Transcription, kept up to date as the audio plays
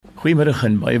Goeiemiddag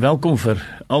en baie welkom vir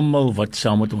almal wat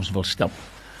saam met ons wil stap.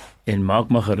 En maak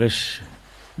maar gerus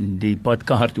die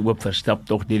padkaart oop vir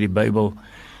Staptog deur die Bybel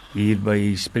hier by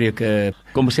Spreuke,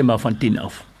 kom ons sê maar van 10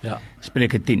 af. Ja.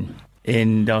 Spreuke 10.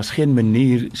 En daar's geen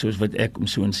manier soos wat ek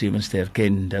Soon Zevenster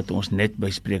ken dat ons net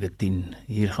by Spreuke 10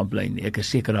 hier gaan bly nie. Ek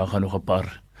is seker daar gaan nog 'n paar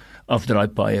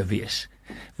afdraaipaaie wees.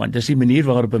 Want dis die manier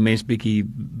waarop 'n mens bietjie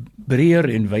breër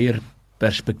en wyeer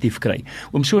perspektief kry.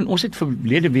 Soon, ons het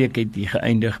verlede week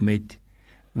geëindig met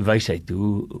wysheid,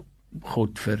 hoe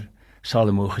God vir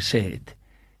Salomo gesê het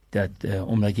dat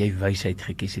omdat jy wysheid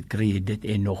gekies het, kry jy dit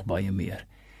en nog baie meer.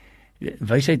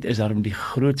 Wysheid is daarom die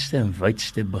grootste en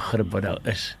wydste begrip wat daar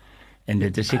is. En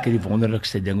dit is seker die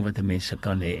wonderlikste ding wat 'n mens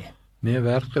kan hê. Nee,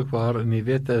 werklik waar, en jy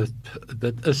weet,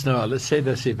 dit is nou, hulle sê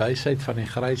dis die wysheid van die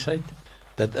grysheid.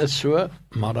 Dit is so,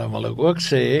 maar dan wil ek ook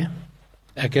sê,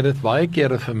 ek het dit baie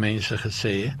kere vir mense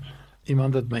gesê,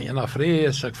 iemand het my eendag vra,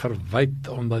 as ek verwyd,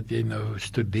 omdat jy nou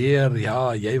studeer,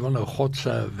 ja, jy wil nou God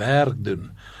se werk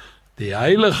doen. Die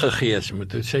Heilige Gees moet,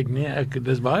 toe sê ek, nee,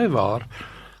 dis baie waar,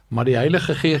 maar die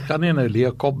Heilige Gees kan nie in 'n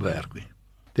leë kop werk nie.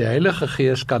 Die Heilige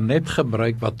Gees kan net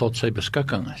gebruik wat tot sy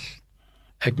beskikking is.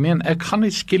 Ek meen, ek gaan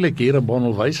nie skielik hier 'n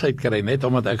bondel wysheid kry, net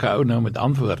omdat ek 'n ou nou met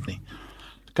antwoord nie.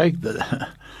 Kyk,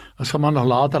 as gaan maar nog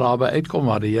later daarby uitkom,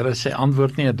 maar die Here sê,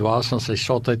 antwoord nie 'n dwaas aan sy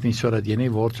sotheid nie, sodat jy nie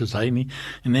word soos hy nie.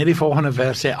 En net die volgende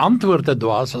vers sê, antwoord 'n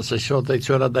dwaas aan sy sotheid,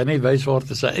 sodat hy nie wys word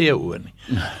in sy eie oë nie.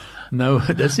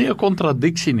 Nou, dis nie 'n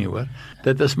kontradiksie nie, hoor.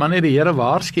 Dit is maar net die Here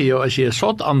waarsku jou, as jy 'n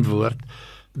sot antwoord,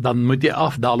 dan moet jy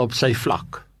afdaal op sy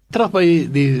vlak. Terug by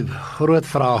die groot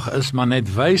vraag is, maar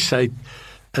net wysheid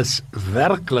is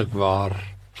werklik waar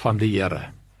van die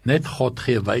Here. Net God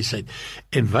gee wysheid.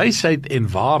 En wysheid en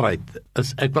waarheid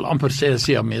is, ek wil amper sê, as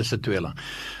Siamese tweeling.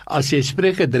 As jy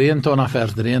Spreuke 23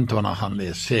 vers 23 gaan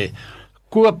lees, sê,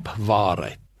 koop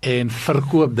waarheid en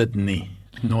verkoop dit nie,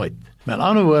 nooit. Met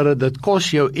ander woorde, dit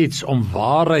kos jou iets om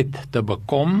waarheid te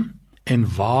bekom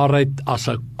en waarheid as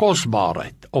 'n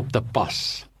kosbaarheid op te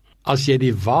pas. As jy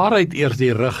die waarheid eers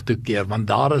die rug toe keer, want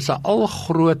daar is 'n al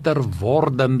groter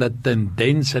wordende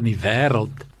tendens in die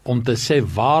wêreld om te sê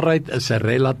waarheid is 'n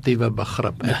relatiewe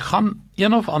begrip. Ek gaan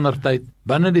een of ander tyd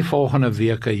binne die volgende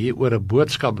weke hier oor 'n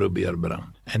boodskap probeer bring.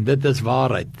 En dit is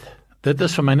waarheid. Dit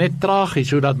is vir my net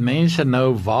tragies hoe dat mense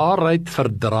nou waarheid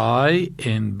verdraai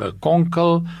en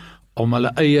bekonkel om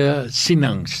hulle eie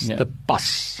sienings te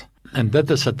pas. En dit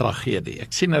is 'n tragedie.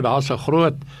 Ek sien nou daar's 'n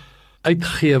groot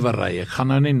uitgewery, ek gaan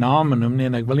nou nie name noem nie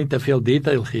en ek wil nie te veel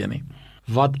detail gee nie,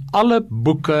 wat alle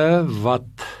boeke wat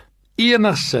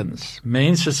enigsins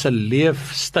mense se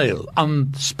leefstyl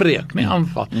aanspreek, nie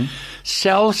aanvat,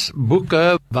 selfs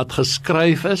boeke wat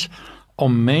geskryf is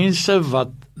om mense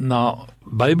wat na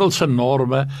Bybelse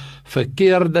norme,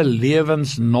 verkeerde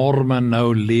lewensnorme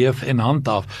nou leef en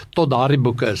handhaaf, tot daardie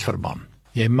boeke is verban.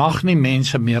 Jy mag nie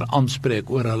mense meer aanspreek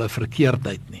oor hulle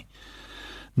verkeerdheid nie.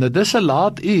 Nou dis 'n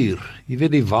laat uur, jy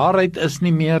weet die waarheid is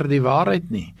nie meer die waarheid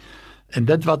nie. En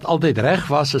dit wat altyd reg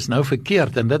was is nou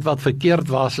verkeerd, en dit wat verkeerd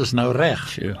was is nou reg.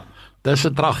 Sure. Dis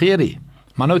 'n tragedie.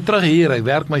 Maar nou terug hier, ek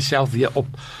werk myself weer op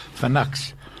vir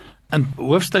niks. In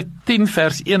hoofstuk 10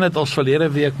 vers 1 het ons verlede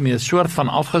week mee 'n soort van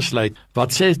afgesluit,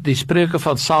 wat sê die Spreuke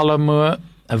van Salomo,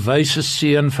 'n wyse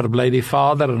seun verbly die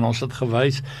vader, en ons het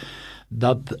gewys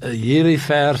dat hierdie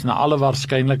vers na alle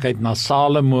waarskynlikheid na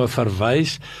Salomo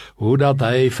verwys, hoe dat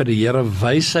hy vir die Here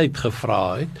wysheid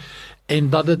gevra het, en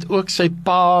dat dit ook sy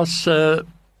pa se,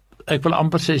 ek wil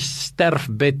amper sê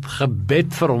sterfbed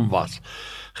gebed vir hom was.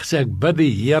 Gesê, ek bid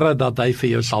die Here dat hy vir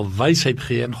jou sal wysheid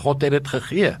gee, en God het dit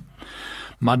gegee.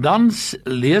 Maar dan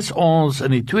lees ons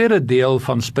in die tweede deel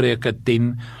van Spreuke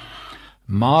 10,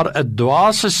 maar 'n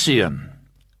dwaase seun,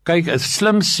 kyk, 'n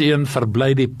slim seun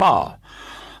verbly die pa,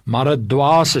 maar 'n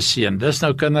dwaase seun, dis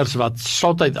nou kinders wat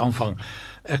sotheid aanvang.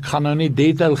 Ek gaan nou nie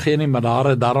detail gee nie, maar daar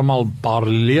het daarom al 'n paar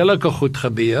lelike goed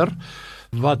gebeur,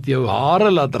 wat jou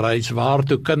hare laat rys,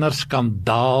 waartoe kinders kan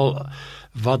daal,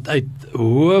 wat uit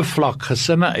hoë vlak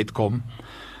gesinne uitkom.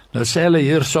 Nou sê hulle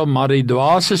hierso, maar die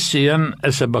dwaase seun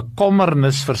is 'n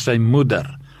bekommernis vir sy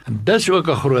moeder. En dis ook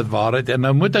 'n groot waarheid, en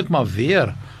nou moet ek maar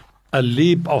weer 'n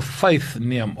leap of faith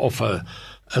neem, of 'n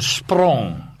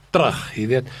sprong terug, jy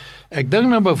weet. Ek dink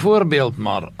nou byvoorbeeld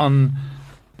maar aan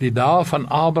die dae van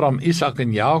Abraham, Isak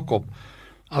en Jakob,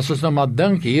 as ons nou maar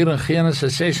dink hier in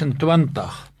Genesis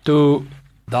 26, toe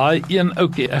daai een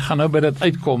ouetjie, ek gaan nou by dit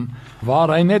uitkom, waar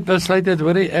hy net besluit het,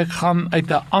 hoorie, ek gaan uit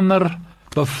 'n ander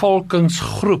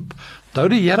bevolkingsgroep. Nou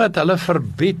die Here het hulle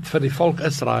verbied vir die volk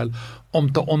Israel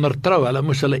om te ondertrou, hulle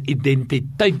moes hulle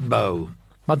identiteit behou.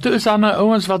 Maar toe is daar nou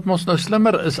ouens wat mos nou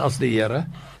slimmer is as die Here,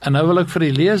 en nou wil ek vir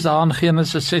u lees daar in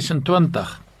Genesis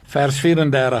 26, vers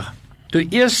 34. Toe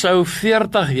Esau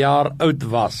 40 jaar oud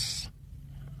was,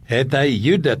 het hy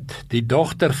Judith, die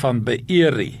dogter van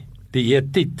Beeri, die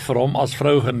Hetiet, vir hom as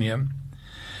vrou geneem,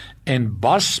 en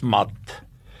Basmat,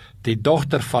 die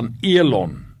dogter van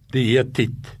Elon, die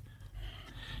Hetiet.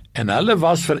 En hulle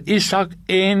was vir Isak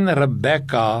en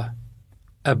Rebekka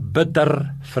 'n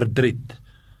bitter verdriet.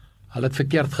 Hulle het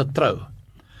verkeerd getrou.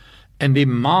 En die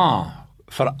ma,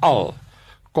 veral,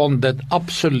 kon dit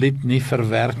absoluut nie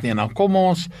verwerk nie. En dan kom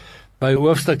ons by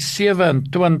hoofstuk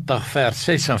 27 vers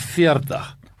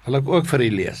 46, wil ek ook vir u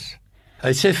lees.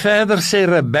 Hy sê verder, sê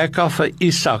Rebekka vir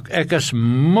Isak, ek is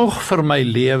moeg vir my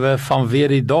lewe vanweë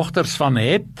die dogters van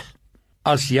Het.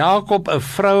 As Jakob 'n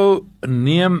vrou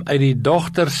neem uit die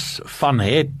dogters van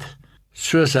Het,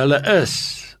 soos hulle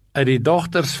is, uit die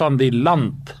dogters van die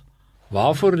land,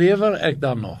 waarvoor lewer ek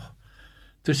dan nog?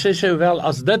 Toe sê sy wel,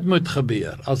 as dit moet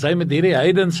gebeur, as hy met hierdie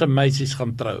heidense meisies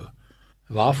gaan trou,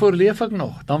 waarvoor leef ek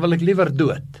nog? Dan wil ek liewer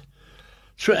dood.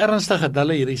 So ernstig het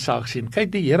hulle hierdie saak sien.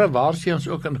 Kyk, die Here waarsku ons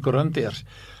ook in Korintiërs,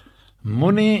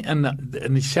 moenie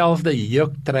in dieselfde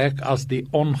juk trek as die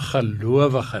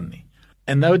ongelowige nie.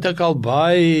 En nou het ek al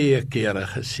baie kere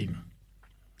gesien.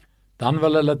 Dan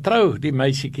wil hulle trou, die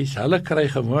meisietjies, hulle kry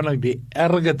gewoonlik die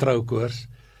erge troukoors,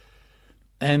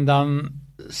 en dan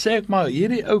sê ek maar,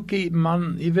 hierdie ouetjie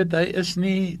man, jy weet, hy is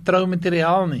nie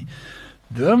troumateriaal nie.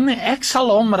 Dominee, ek sal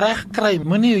hom reg kry,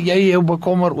 moenie jy jou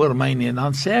bekommer oor my nie. En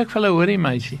dan sê ek vir hulle, hoorie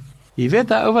meisie, jy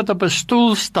weet, 'n ou wat op 'n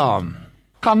stoel staan,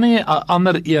 kan nie 'n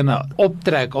ander ene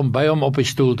optrek om by hom op die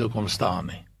stoel te kom staan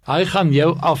nie. Hy gaan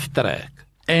jou aftrek.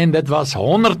 En dit was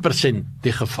 100%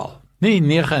 die geval. Nie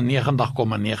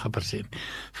 99,9%.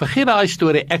 Vergeet daai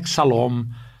storie, ek sal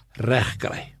hom reg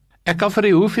kry. Ek kan vir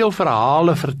u hoeveel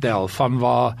verhale vertel van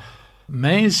waar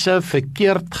mense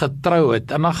verkeerd getrou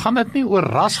het, en dan gaan dit nie oor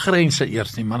rasgrense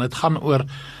eers nie, maar dit gaan oor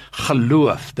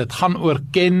geloof, dit gaan oor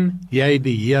ken jy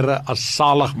die Here as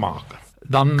saligmaker.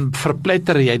 Dan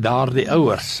verpletter jy daar die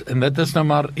ouers, en dit is nou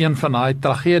maar een van daai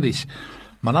tragedies.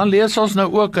 Maar dan lees ons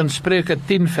nou ook in Spreuke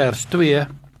 10 vers 2,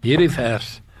 hierdie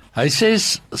vers. Hy sê,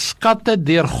 skatte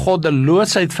deur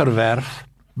goddeloosheid verwerf,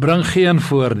 bring geen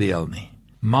voordeel nie,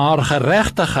 maar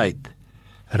geregtigheid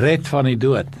red van die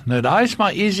dood. Nou daai is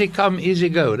maar easy come, easy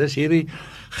go. Dis hierdie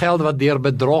geld wat deur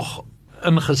bedrog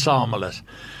ingesamel is.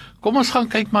 Kom ons gaan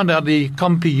kyk maar na die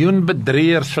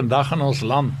kampioenbedrieërs vandag in ons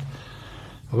land.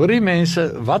 Hoorie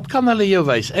mense, wat kan hulle jou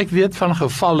wys? Ek weet van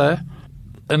gevalle,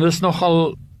 en dis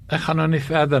nogal, ek gaan nou nie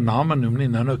verder name noem nie,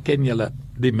 nou ken julle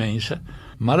die mense,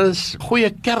 maar dis goeie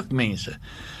kerkmense,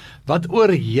 wat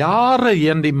oor jare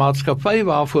heen die maatskappy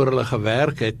waarvoor hulle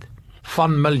gewerk het,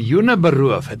 van miljoene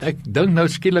beroof het. Ek dink nou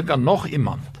skielik aan nog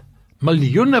iemand,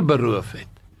 miljoene beroof het,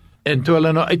 en toe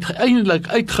hulle nou uiteindelik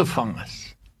uitgevang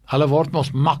is, hulle word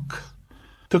mos mak,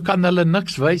 toe kan hulle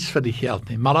niks wys vir die geld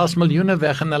nie, maar daar's miljoene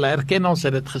weg en hulle erken ons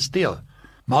het dit gesteel.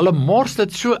 Maar hulle mors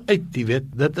dit so uit, jy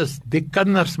weet, dit is die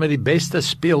kinders met die beste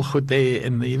speelgoed hê,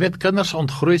 en jy weet, kinders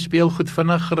ontgroei speelgoed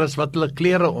vinniger as wat hulle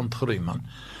klere ontgroei, man.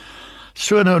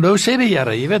 So nou sê die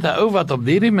Here, jy weet, 'n ou wat op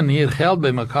hierdie manier geld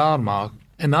bymekaar maak,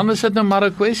 en dan is dit nou maar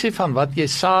 'n kwessie van wat jy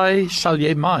saai, sal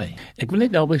jy maai. Ek wil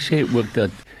net daarby sê ook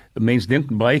dat mense dink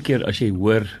baie keer as jy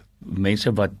hoor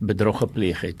mense wat bedrog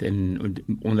gepleeg het en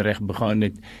onreg begaan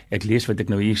het, ek lees wat ek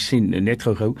nou hier sien, net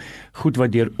gou-gou, goed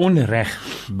wat deur onreg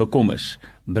bekom is,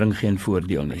 bring geen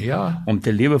voordeel nie. Ja. Om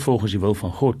te lewe volgens die wil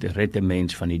van God, red 'n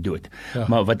mens van die dood. Ja.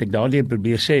 Maar wat ek daardie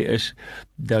probeer sê is,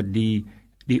 dat die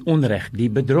onreg, die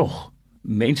bedrog,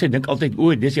 mense dink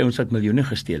altyd, dis die ouens wat miljoene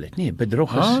gesteel het. Nee,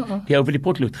 bedrog is die ou wat die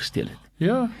potlood gesteel het.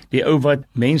 Ja. Die ou wat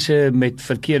mense met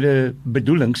verkeerde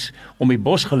bedoelings om die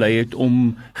bos gelei het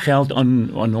om geld aan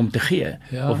hom te gee,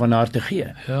 of aan haar te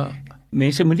gee. Ja.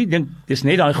 Mense moet nie dink, dis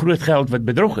net daai groot geld wat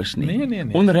bedrog is nie. Nee.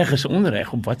 Onreg is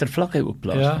onreg, op watter vlak hy ook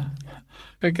plaas. Ja.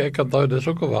 Kyk, ek onthou, dis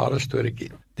ook 'n ware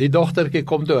storieetjie. Die dogtertjie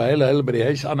kom toe huil by die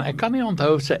huis aan. Ek kan nie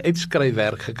onthou of sy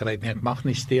uitskryfwerk gekry het nie. Ek mag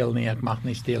nie steel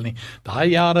nie. Daai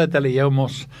jare het hulle jou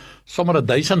mos sommer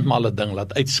 1000 mal 'n ding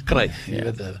laat uitskryf. Jy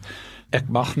weet, ek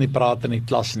mag nie praat in die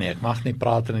klas nie.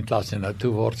 Nou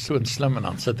toe word so slim, en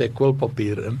dan sit ek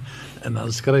koolpapier in, en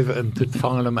dan skryf ek in, toe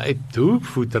vang hulle my uit, toe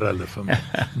voeter hulle vir my.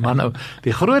 Maar nou,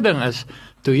 die groot ding is,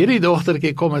 toe hierdie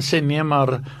dogtertjie kom en sê, nee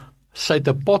maar, sy het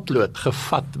 'n potlood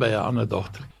gevat by 'n ander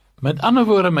dogter. Met ander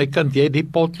woorde, my kind, jy het die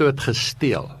potlood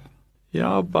gesteel.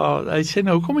 Ja, pa, hy sê,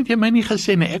 nou, hoekom het jy my nie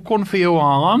gesê nie? Ek kon vir jou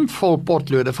 'n handvol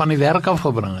potlode van die werk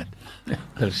afgebring het. Ja,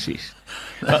 presies.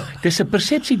 Dis 'n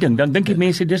persepsie ding, dan dink die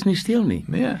mense dis nie steel nie.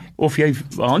 Nee. Of jy 'n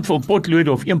handvol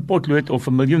potlode of 1 potlood of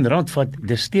 'n miljoen rand vat,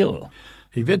 dis steel.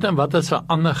 Jy weet dan wat is 'n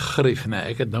ander grief, nee,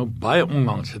 ek het nou baie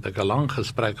onlangs het ek 'n lang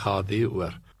gesprek gehad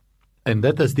hieroor. En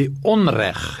dit is die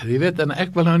onreg. Jy weet, en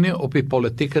ek wil nou nie op die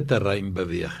politieke terrein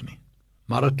beweeg nie.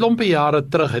 Maar 'n klompie jare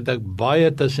terug het ek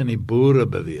baie tussen die boere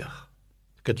beweeg.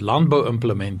 Ek het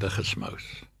landbouimplemente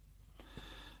gesmous.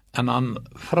 En dan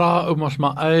vra ou mos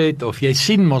maar uit, of jy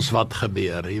sien mos wat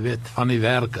gebeur, jy weet, van die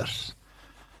werkers.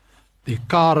 Die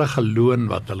karige loon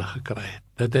wat hulle gekry het.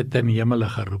 Dit het in hemele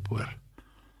geroep hoor.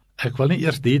 Ek wil nie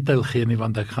eers detail gee nie,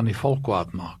 want ek gaan die volk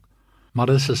kwaad maak. Maar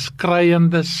dis 'n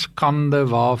skreiende skande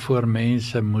waarvoor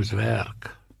mense moes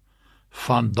werk.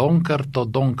 Van donker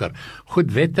tot donker.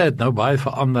 Goed, wette het nou baie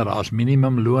verander as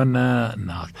minimumlone,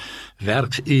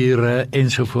 werksure,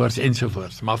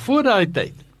 ensovoorts. Maar voor daai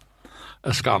tyd,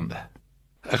 'n skande.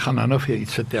 Ek gaan nou nog vir jou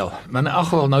iets vertel. Maar in elk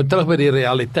geval, nou terug by die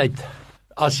realiteit.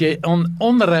 As jy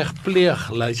onreg pleeg,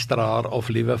 luisteraar of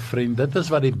liewe vriend, dit is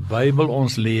wat die Bybel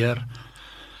ons leer.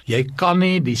 Jy kan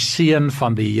nie die seën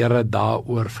van die Here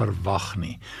daaroor verwag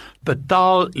nie.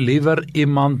 Betaal liewer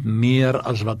iemand meer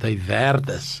as wat hy werd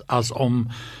is, as om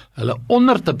hulle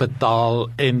onder te betaal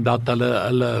en dat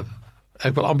hulle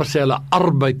ek wil amper sê hulle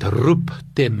arbeid roep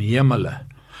ten hemele.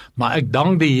 Maar ek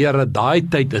dank die Here, daai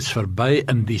tyd is verby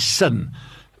in die sin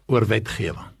oor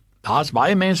wetgewing. Daar's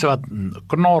baie mense wat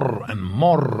knor en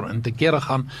mor en te kere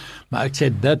gaan, maar ek sê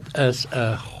dit is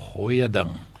 'n goeie ding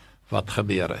wat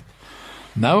gebeur het.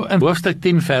 Nou in hoofstuk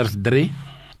 10 vers 3,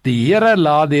 die Here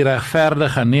laat die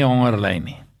regverdige nie honger ly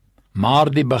nie, maar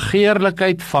die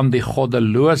begeerlikheid van die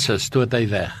goddelose stoot hy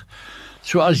weg.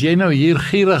 So as jy nou hier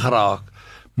gierig raak,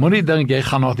 moenie dink jy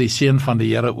gaan nog die seën van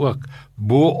die Here ook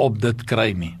bo op dit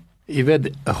kry nie. Jy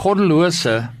weet, 'n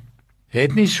goddelose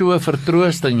het nie so 'n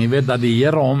vertroosting, jy weet, dat die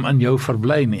Here hom in jou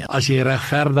verbly nie, as jy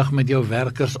regverdig met jou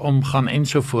werkers omgaan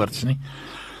ensovoorts nie.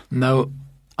 Nou,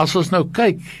 as ons nou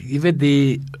kyk, jy weet,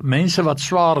 die mense wat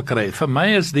swaar kry, vir my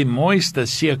is die mooiste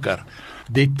seker,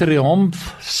 die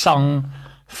triomfsang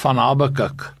van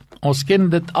Habakuk. Ons ken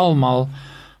dit almal,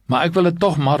 maar ek wil dit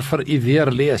tog maar vir u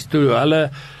weer lees, toe hulle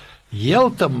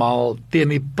heeltemal teen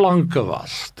die planke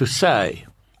was, toe sê hy,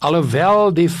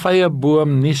 alhoewel die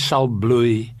vyeboom nie sal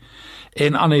bloei,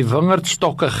 en aan die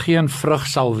wingerdstokke geen vrug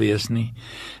sal wees nie,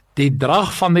 die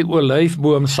drag van die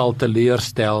olyfboom sal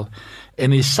teleurstel,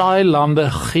 en die saailande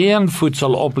geen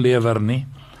voedsel oplewer nie,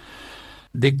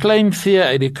 die kleinvee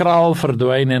uit die kraal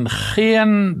verdwyn, en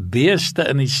geen beeste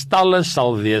in die stalle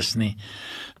sal wees nie,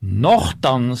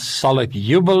 nogtans sal ek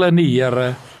jubel in die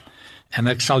Here, en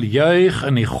ek sal juig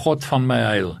in die God van my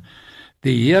heil.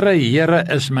 Die Here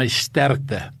is my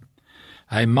sterkte.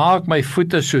 Hy maak my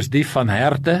voete soos die van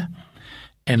herte,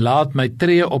 en laat my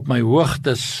tree op my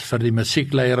hoogtes vir die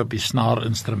musiekleier op die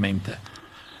snaarinstrumente.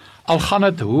 Al gaan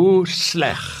dit hoe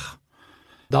sleg,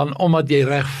 dan omdat jy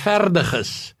regverdig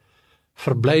is,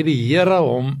 verbly die Here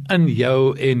hom in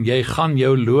jou en jy gaan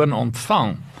jou loon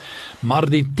ontvang. Maar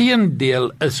die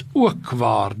teendeel is ook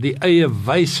waar, die eie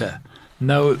wyse.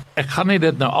 Nou, ek gaan nie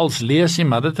dit nou als lees nie,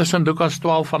 maar dit is in Lukas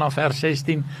 12 vanaf vers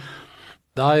 16,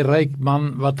 daai ryk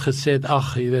man wat gesê het,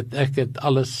 ag, jy weet, ek het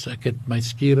alles, ek het my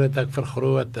skure het ek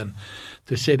vergroot, en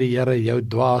toe sê die Here, jou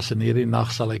dwaas, en hierdie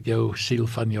nag sal ek jou siel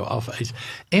van jou afeis.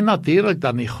 En natuurlik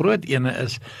dan die groot ene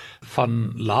is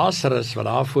van Lazarus, wat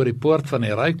daar voor die poort van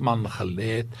die ryk man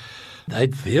gelê het. Hy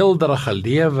het weelderig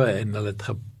gelewe, en hulle het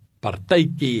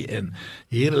gepartytjie, en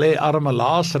hier lê arme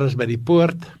Lazarus by die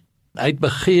poort. Hy het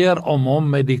begeer om hom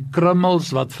met die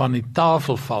krummels wat van die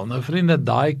tafel val. Nou vriende,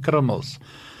 daai krummels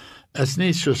is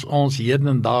nie soos ons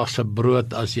hedendaagse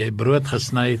brood, as jy brood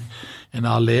gesny het, en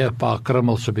daar lê 'n paar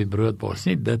krummels op die broodbors,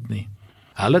 nie dit nie.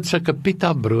 Hulle het sulke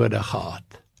pita brode gehad,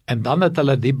 en dan het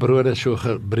hulle die brode so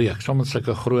gebreek, soms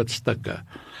sulke groot stukke,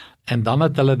 en dan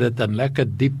het hulle dit in lekker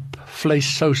diep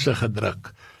vleissouse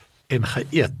gedruk, en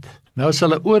geëet. Nou as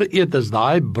hulle ooreet, is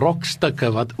daai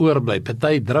brokstukke wat oorbly,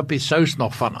 party drup die sous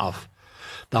nog van af,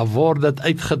 dan word dit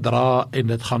uitgedra, en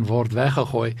dit gaan word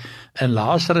weggegooi, en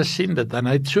Lazarus sien dit, en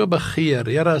hy het so begeer,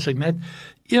 Here, as ek net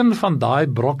een van daai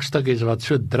brokstukkies wat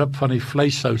so drup van die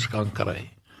vleissous kan kry.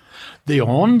 Die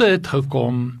honde het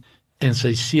gekom, en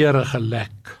sy sere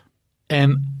gelek,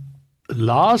 en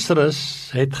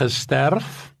Lazarus het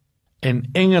gesterf, en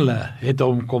engele het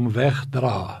hom kom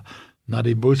wegdra, na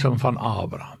die boesem van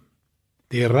Abraham.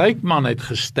 Die ryk man het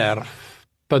gesterf,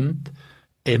 punt,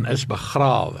 en is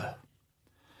begrawe.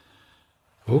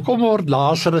 Hoekom word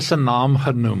Lazarus se naam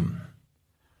genoem?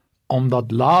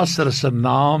 Omdat Lazarus se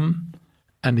naam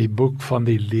in die boek van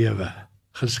die lewe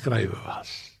geskrywe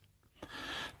was.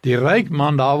 Die ryk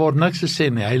man, daar word niks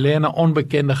gesê nie, hy lê in 'n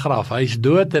onbekende graf, hy is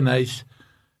dood en hy's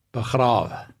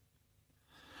begrawe.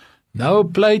 Nou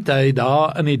pleit hy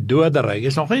daar in die doderyk, hy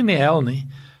is nog nie in die hel nie,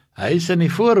 hy is in die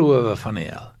voorhoewe van die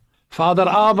hel. Vader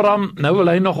Abraham, nou wil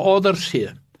hy nog orders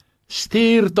gee.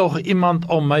 stuur tog iemand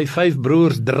om my 5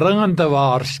 broers dringend te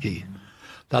waarsku,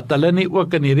 dat hulle nie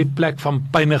ook in hierdie plek van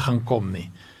pyniging kom nie.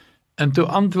 En toe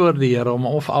antwoord die Here hom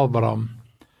of Abraham,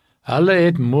 hulle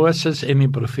het Moses en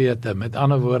die profete, met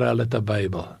ander woorde hulle het 'n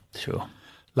Bybel. So.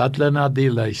 Laat hulle na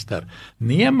die luister.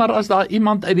 Nee, maar as daar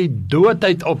iemand uit die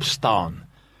doodheid opstaan,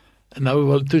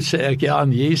 nou toe sê ek, ja,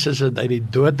 en Jesus het uit die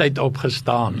doodheid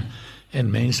opgestaan,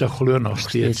 en mense glo nog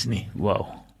steeds nie. Wow.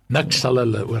 Niks sal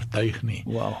hulle oortuig nie,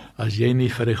 Wow. as jy nie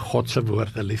vir die Godse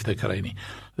woord 'n liefde kry nie.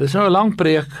 Dit is nou 'n lang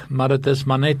preek, maar dit is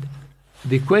maar net,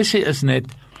 die kwessie is net,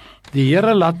 die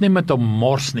Here laat nie met hom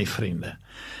mors nie, vriende.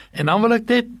 En dan wil ek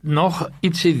net nog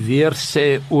ietsie weer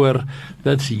sê oor,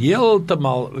 dit's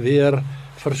heeltemal weer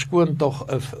verskoon tog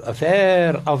 'n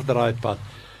ver afdraaipad.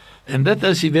 En dit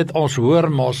is, jy weet, ons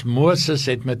hoor mos, Moses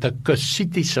het met 'n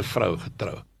Kusitiese vrou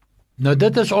getrou. Nou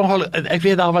dit is ongelukkig, ek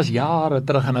weet daar was jare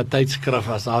terug in 'n tydskrif,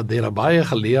 as daar deur 'n baie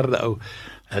geleerde ou,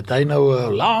 het hy nou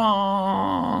 'n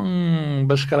lang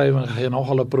beskrywing gegee,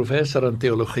 nogal 'n professor in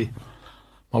teologie.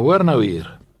 Maar hoor nou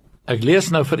hier, ek lees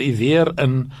nou vir u weer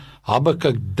in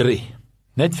Habakuk 3,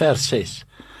 net vers 6.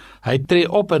 Hy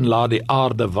tree op en laat die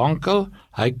aarde wankel,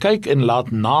 hy kyk en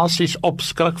laat nasies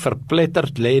opskrik,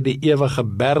 verpletterd lê die ewige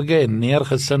berge en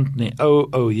neergesind in die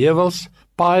ou heuwels,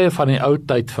 paaie van die ou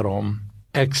tyd vir hom.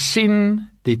 Ek sien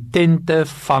die tente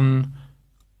van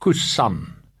Kusan.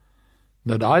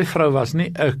 Nou daai vrou was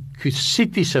nie 'n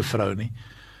Kusitiese vrou nie,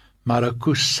 maar 'n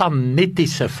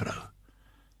Kusanitiese vrou.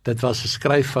 Dit was 'n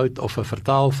skryffout of 'n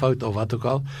vertaalfout of wat ook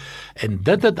al, en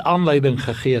dit het aanleiding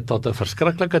gegee tot 'n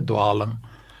verskriklike dwaling,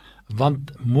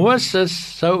 want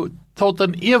Moses sou tot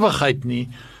in ewigheid nie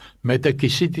met 'n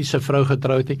Kusitiese vrou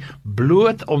getroud het,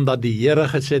 bloot omdat die Here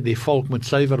gesê die volk moet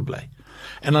suiwer bly.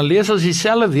 En dan lees ons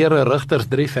dieselfde weer in Rigters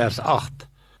 3 vers 8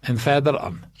 en verder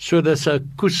aan. So dis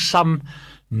 'n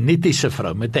Kusanitiese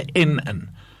vrou met 'n N in.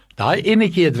 Daai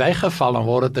enetjie het weggeval en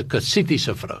word dit 'n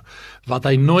Kusitiese vrou, wat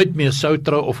hy nooit meer sou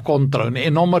trou of kon trou nie.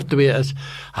 En nommer 2 is,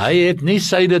 hy het nie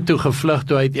suide toe gevlug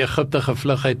toe hy uit Egipte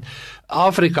gevlug het,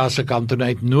 Afrika se kant toe, hy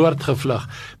het noord gevlug,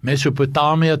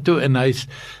 Mesopotamië toe, en hy's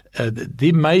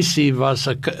die meisie was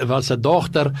 'n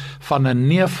dogter van 'n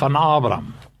neef van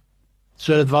Abraham.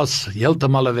 So dit was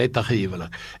heeltemal 'n wettige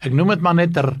huwelik. Ek noem dit maar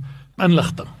net ter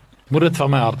inligting. Moet dit van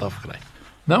my hart afkry.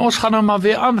 Nou ons gaan nou maar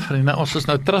weer aan, vriende. Ons is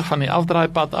nou terug van die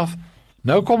afdraaipad af.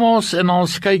 Nou kom ons en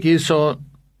ons kyk hierso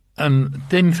in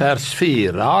 10 vers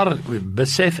 4. Daar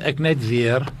besef ek net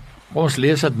weer, ons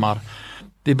lees dit maar.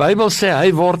 Die Bybel sê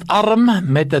hy word arm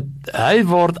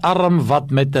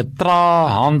wat met 'n trae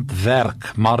hand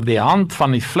werk, maar die hand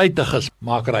van die vlytiges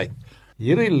maak ryk.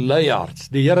 Hierdie luiaards,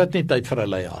 die Here het nie tyd vir 'n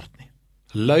luiaard nie.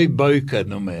 Luibuike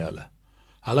noem hy hulle.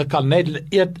 Hulle kan net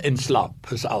eet en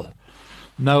slaap, is al.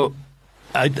 Nou,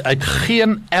 hy het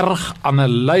geen erg aan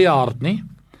 'n luiaard nie.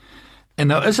 En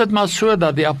nou is dit maar so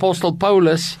dat die apostel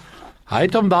Paulus, hy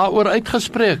het hom daaroor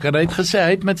uitgespreek, en hy het gesê, hy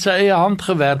het met sy eie hand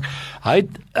gewerk, hy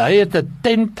het 'n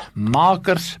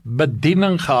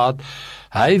tentmakersbediening gehad,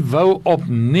 hy wou op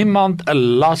niemand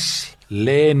 'n las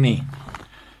lê nie.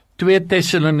 2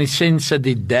 Tessalonisense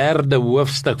die 3de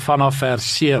hoofstuk vanaf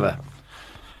vers 7.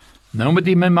 Nou moet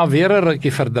jy my maar weer 'n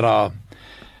rukkie verdra,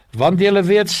 want julle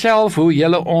weet self hoe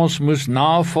julle ons moes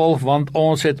navolg, want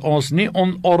ons het ons nie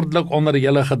onordelik onder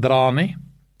julle gedra nie.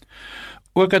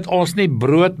 Ook het ons nie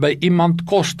brood by iemand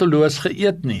kosteloos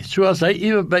geëet nie. So as hy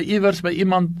iewers by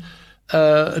iemand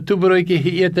 'n toebroodjie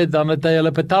geëet het, dan het hy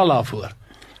hulle betaal daarvoor.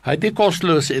 Hy het nie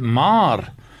kosteloos,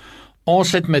 maar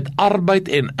ons het met arbeid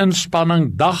en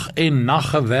inspanning dag en nag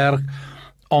gewerk,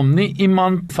 om nie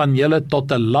iemand van julle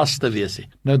tot 'n las te wees nie.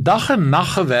 Nou dag en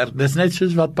nag gewerk, dis net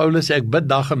soos wat Paulus sê, ek bid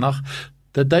dag en nag,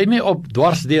 dit hy nie op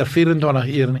dwars deur 24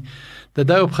 uur nie, dit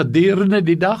hy op gedurende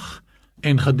die dag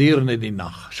en gedurende die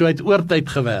nag. So hy het oortyd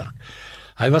gewerk.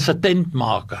 Hy was 'n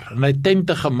tentmaker, en hy het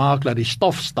tente gemaak laat die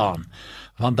stof staan,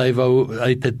 want hy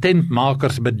het 'n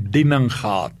tentmakersbediening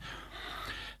gehad.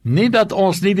 Nie dat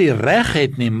ons nie die reg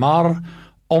het nie, maar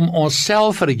om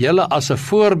onsself vir julle as 'n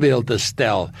voorbeeld te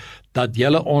stel, dat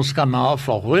julle ons kan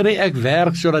navolg. Hoor jy, ek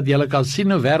werk sodat julle kan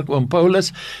sien hoe werk oom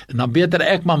Paulus, en dan beter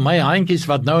ek maar my handjies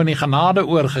wat nou in die genade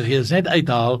oorgegee is, net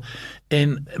uithaal,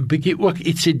 en 'n bietjie ook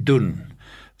ietsie doen.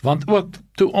 Want ook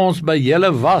toe ons by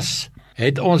julle was,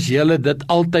 het ons julle dit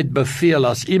altyd beveel,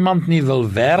 as iemand nie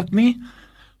wil werk nie,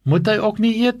 moet hy ook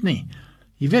nie eet nie.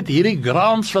 Jy weet, hierdie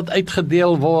grants wat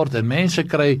uitgedeel word, en mense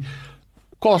kry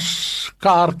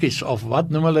koskaartjies, of wat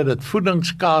noem hulle dit,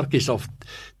 voedingskaartjies, of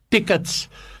tickets,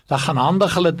 dan gaan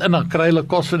handig hulle dit in, dan kry hulle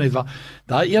kos van net.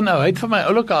 Daai een ou, hy het vir my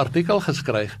oulike artikel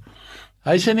geskryf.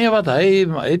 Hy sê nie wat, hy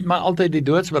het maar altyd die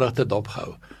doodsberigte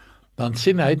dopgehou. Dan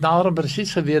sien hy het nader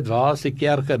presies geweet waar is die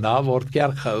kerk en daar word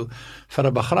kerk gehou vir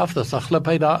 'n begrafnis, dan glip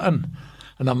hy daarin.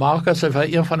 En dan maak hy vir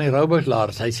een van die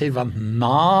roubeklaars. Hy sê want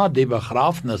na die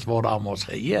begrafnis word ons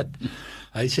geëet.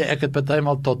 Hy sê ek het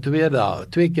partymal tot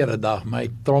 2 keer 'n dag my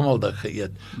trommeldik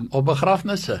geëet op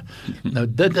begrafnisse. Nou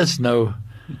dit is nou,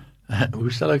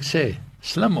 hoe sal ek sê,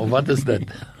 slim of wat is dit?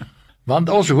 Want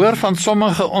ons hoor van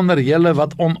sommige onder julle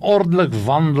wat onordelik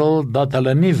wandel, dat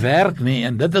hulle nie werk nie,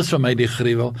 en dit is vir my die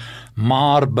gruwel,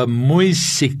 maar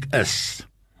bemoeisiek is.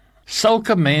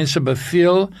 Sulke mense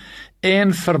beveel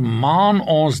en vermaan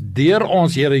ons deur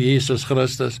ons Here Jesus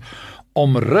Christus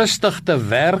om rustig te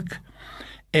werk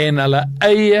en hulle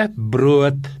eie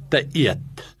brood te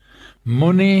eet.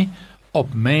 Moenie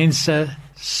op mense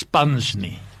spans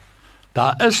nie.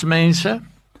 Daar is mense,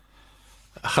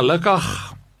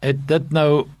 gelukkig het dit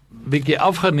nou bietjie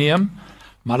afgeneem,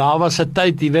 maar daar was 'n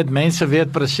tyd, jy weet, mense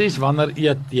weet presies wanneer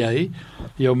eet jy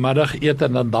jou middagete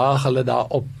en dan daag hulle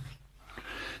daarop.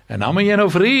 En dan moet jy nou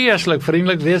vreeslik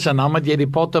vriendelik wees en dan moet jy die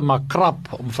potte maar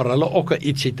krap om vir hulle ook 'n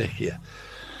ietsie te gee.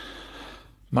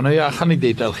 Maar nou ja, ek gaan nie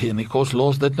detail gee nie, kos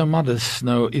los dit nou maar, dis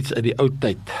nou iets uit die ou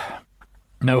tyd.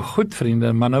 Nou goed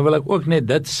vriende, maar nou wil ek ook net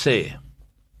dit sê.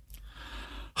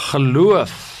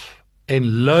 Geloof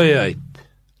en luiheid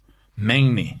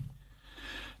meng nie.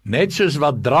 Net soos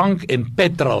wat drank en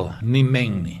petrol nie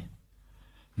meng nie.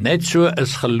 Net so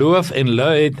is geloof en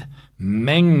luiheid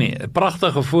meng nie. 'n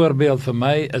Pragtige voorbeeld vir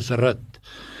my is Rut.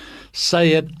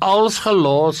 Sy het alles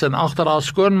gelos en agter haar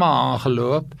skoonma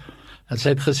aangeloop en sy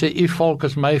het gesê, u volk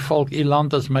is my volk, u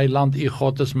land is my land, u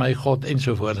God is my God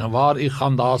ensovoorts. En waar u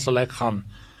gaan, daar sal ek gaan.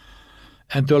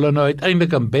 En toe hulle nou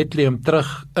uiteindelik in Bethlehem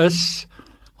terug is,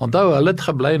 onthou, hulle het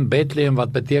gebly in Bethlehem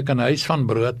wat beteken huis van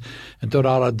brood, en toe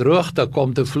daar 'n droogte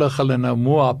kom, toe vlug hulle na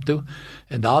Moab toe,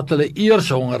 en daar het hulle eers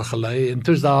honger gely, en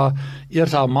toe is daar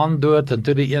eers haar man dood, en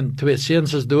toe die 2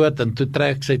 seuns is dood, en toe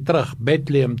trek sy terug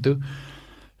Bethlehem toe.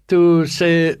 Toe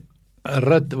sê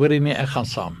Rut, hoorie nie, ek gaan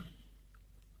saam.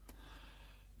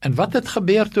 En wat het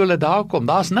gebeur toe hulle daar kom?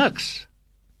 Daar's niks.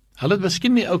 Hulle het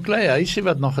miskien die ou klei huisie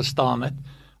wat nog gestaan het,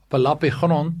 op 'n lappie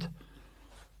grond,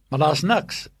 maar daar's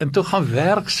niks. En toe gaan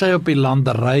werk sy op die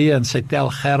landerye en sy tel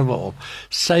gerwe op.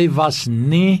 Sy was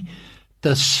nie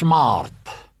te smart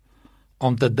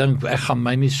om te dink, ek gaan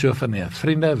my nie so verneem.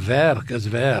 Vriende, werk is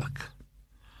werk.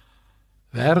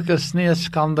 Werk is nie 'n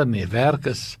skande nie. Werk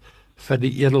is vir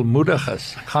die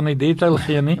edelmoediges. Ek gaan nie detail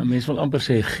gee nie. Mense wil amper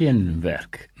sê geen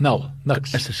werk.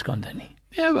 Niks. Is 'n skande nie.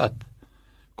 Ja, wat?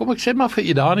 Kom ek sê maar vir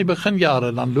u daar in die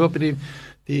beginjare, dan loop die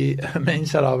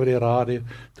mense daar by die radio,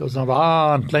 toe ons nou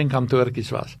waar in klein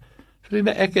kantoortjies was.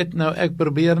 Vriende, ek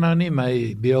probeer nou nie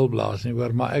my beel blaas nie,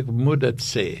 hoor, maar ek moet dit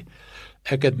sê.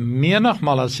 Ek het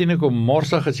menigmal, dan sien ek hoe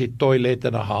morsig is die toilet,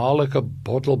 en dan haal ek 'n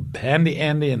bottel Handy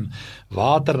Andy en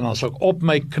water, en dan as ek op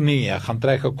my knie, ek gaan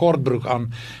trek 'n kortbroek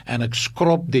aan, en ek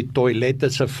skrob die toilette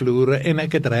se vloere, en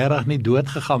ek het regtig nie dood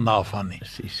gegaan daarvan nie.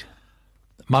 Presies.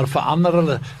 Maar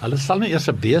verander hulle sal nie eers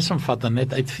 'n besem vat en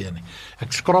net uitvee nie.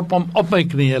 Ek skrob hom op my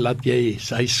knie, laat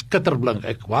hy skitterblink.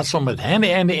 Ek was hom met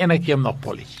Handy Andy en ek gee hom nog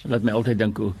polish. Laat my altyd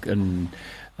dink ook in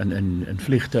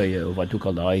vliegtuie of wat ook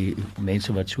al, daai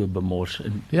mense wat so bemors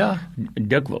Ja.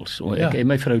 Dikwels. Ek en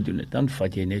my vrou doen dit. Dan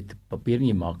vat jy net papier en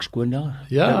jy maak skoon daar.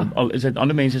 Ja. Al is dit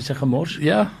ander mense se gemors.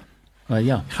 Ja. Maar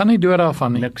ja, Ek gaan nie dood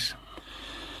daarvan nie. niks.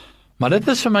 Maar dit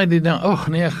is vir my die ding,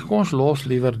 nee, kom ons los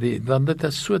liewer want dit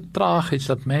is so tragies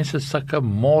dat mense sulke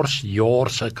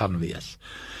morsjorse kan wees.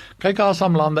 Kyk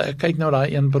Asamlande, ek kyk nou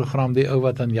daai een program, die ou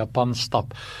wat in Japan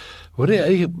stap. Hoor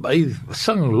jy, hy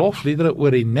sing lofliedere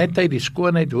oor die netheid, die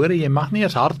skoonheid, hoor jy mag nie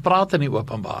eens hard praat in die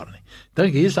openbaar nie.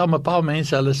 Dink, hier is al 'n paar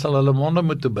mense, hulle sal hulle monde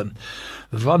moet toebind,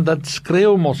 want dit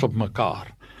skreeu mos op mekaar.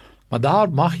 Maar daar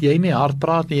mag jy nie hard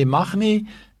praat nie, jy mag nie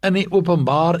in die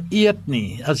openbaar eet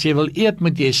nie. As jy wil eet,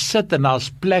 moet jy sit en daar's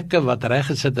plekke wat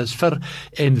reggesit is vir,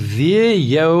 en wee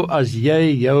jou as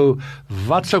jy jou,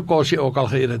 wat sou kos jy ook al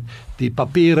geëet het, die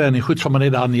papiere en die goed sommer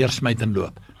net daar neersmyt en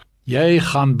loop. Jy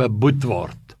gaan beboet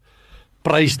word.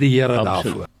 Prys die Here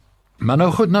daarvoor. Maar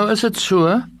nou goed, nou is dit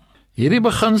so, hierdie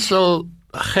beginsel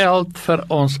geld vir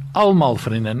ons almal,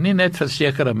 vriende, nie net vir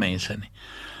sekere mense nie.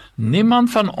 Niemand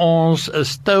van ons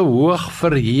is te hoog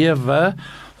verhewe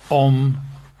om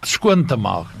skoon te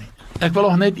maak nie. Ek wil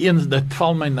nog net eens, dit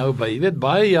val my nou by, jy weet,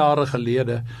 baie jare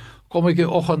gelede, kom ek die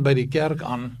oggend by die kerk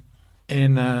aan,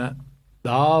 en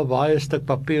daar waai 'n stuk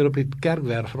papier op die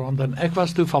kerkwerf rond, en ek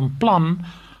was toe van plan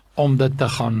om dit te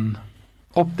gaan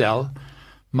optel,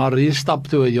 maar hier stap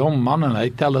toe 'n jong man, en hy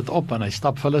tel dit op, en hy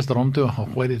stap vullis drom toe,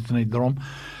 en gooi dit in die drom.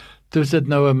 Toe is dit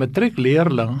nou 'n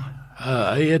matriekleerling,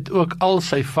 hy het ook al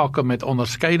sy vakke met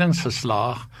onderskeidings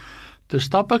geslaag, Toe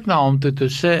stap ek na hom toe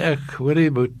sê ek,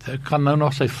 hoorie boet, ek kan nou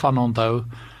nog sy van onthou.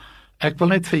 Ek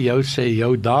wil net vir jou sê,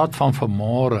 jou daad van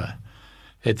vanmôre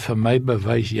het vir my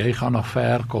bewys, jy gaan nog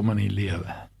ver kom in die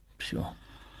lewe. So.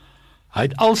 Hy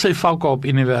het al sy vakke op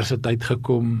universiteit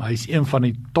gekom, hy's een van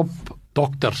die top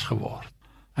dokters geword,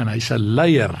 en hy's 'n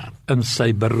leier in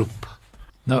sy beroep.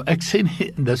 Nou ek sê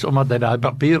nie, dis omdat hy daai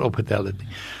papier opgetel het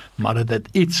nie, maar dit het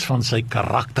iets van sy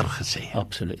karakter gesê.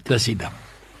 Absoluut. Dis die ding.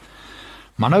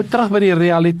 Maar nou terug by die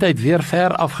realiteit, weer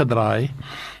ver afgedraai,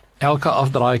 elke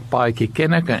afdraaipaadjie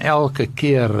ken ek, en elke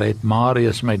keer het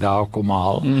Marius my daar kom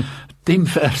haal, 10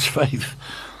 vers 5.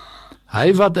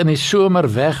 Hy wat in die somer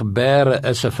wegbêre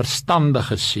is 'n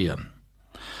verstandige seun.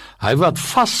 Hy wat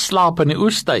vasslaap in die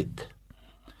oestyd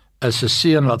is 'n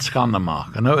seun wat skande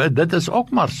maak. En nou, dit is ook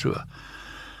maar so.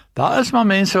 Daar is maar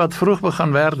mense wat vroeg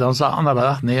begin werk, dan is daar ander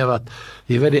dag, nee wat,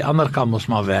 jy weet die ander kan ons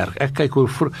maar werk. Ek kyk hoe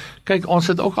vroeg, kyk ons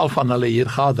het ook al van hulle hier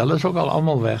gehad, hulle is ook al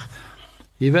almal weg.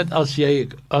 Jy weet as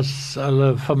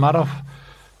hulle vanaf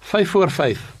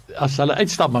 5:05, as hulle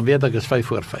uitstap, dan weet ek is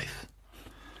 5:05.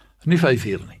 Nie 5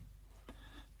 uur nie.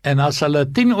 En as hulle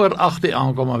 7:50 die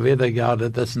aankom, dan weet ek, ja,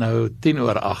 dit is nou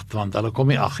 7:50, want hulle kom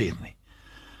nie 8 uur nie.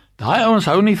 Daai ouens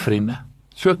hou nie vriende.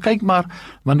 So kyk maar,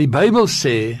 want die Bybel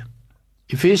sê,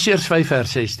 Efesiërs 5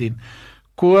 vers 16,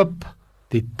 koop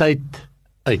die tyd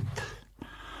uit.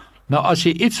 Nou as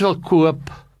jy iets wil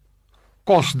koop,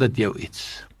 kos dit jou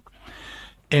iets.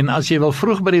 En as jy wil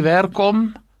vroeg by die werk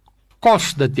kom,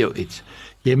 kos dit jou iets.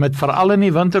 Jy moet veral in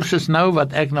die winter soos nou,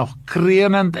 wat ek nog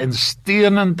kreunend en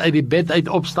steunend uit die bed uit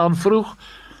opstaan vroeg,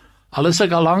 al is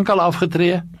ek al lankal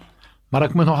afgetree, maar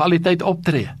ek moet nog al die tyd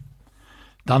optree.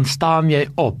 Dan staan jy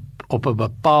op 'n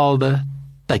bepaalde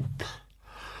tyd.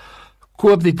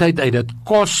 Koop die tyd uit, dit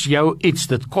kos jou iets,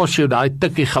 dit kos jou daai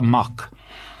tikkie gemak.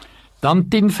 Dan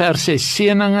 10 vers 6,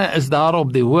 seëninge is daar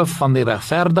op die hoof van die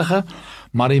regverdige,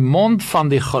 maar die mond van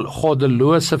die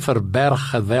goddelose verberg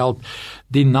geweld.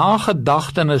 Die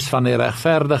nagedagtenis van die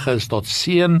regverdige is tot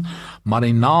seën, maar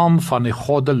die naam van die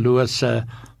goddelose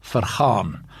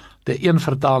vergaan. Die een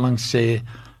vertaling sê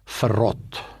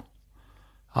verrot.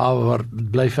 Maar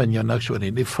bly van jou niks oor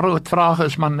nie. Die vraag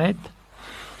is maar net,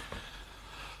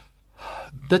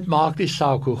 dit maak nie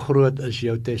saak hoe groot is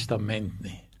jou testament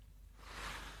nie.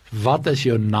 Wat is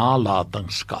jou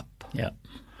nalatenskap? Ja.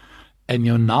 En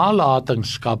jou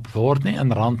nalatenskap word nie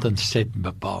in rand en set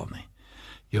bepaal nie.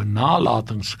 Jou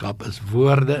nalatenskap is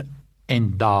woorde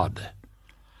en dade.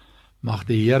 Mag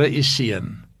die Here u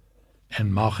seën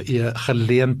en mag u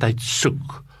geleentheid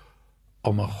soek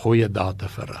om 'n goeie daad te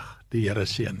verrig. Die Here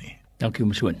seën u.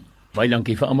 Dankie, Soon. Baie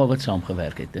dankie vir almal wat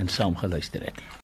saamgewerk het en saam geluister het.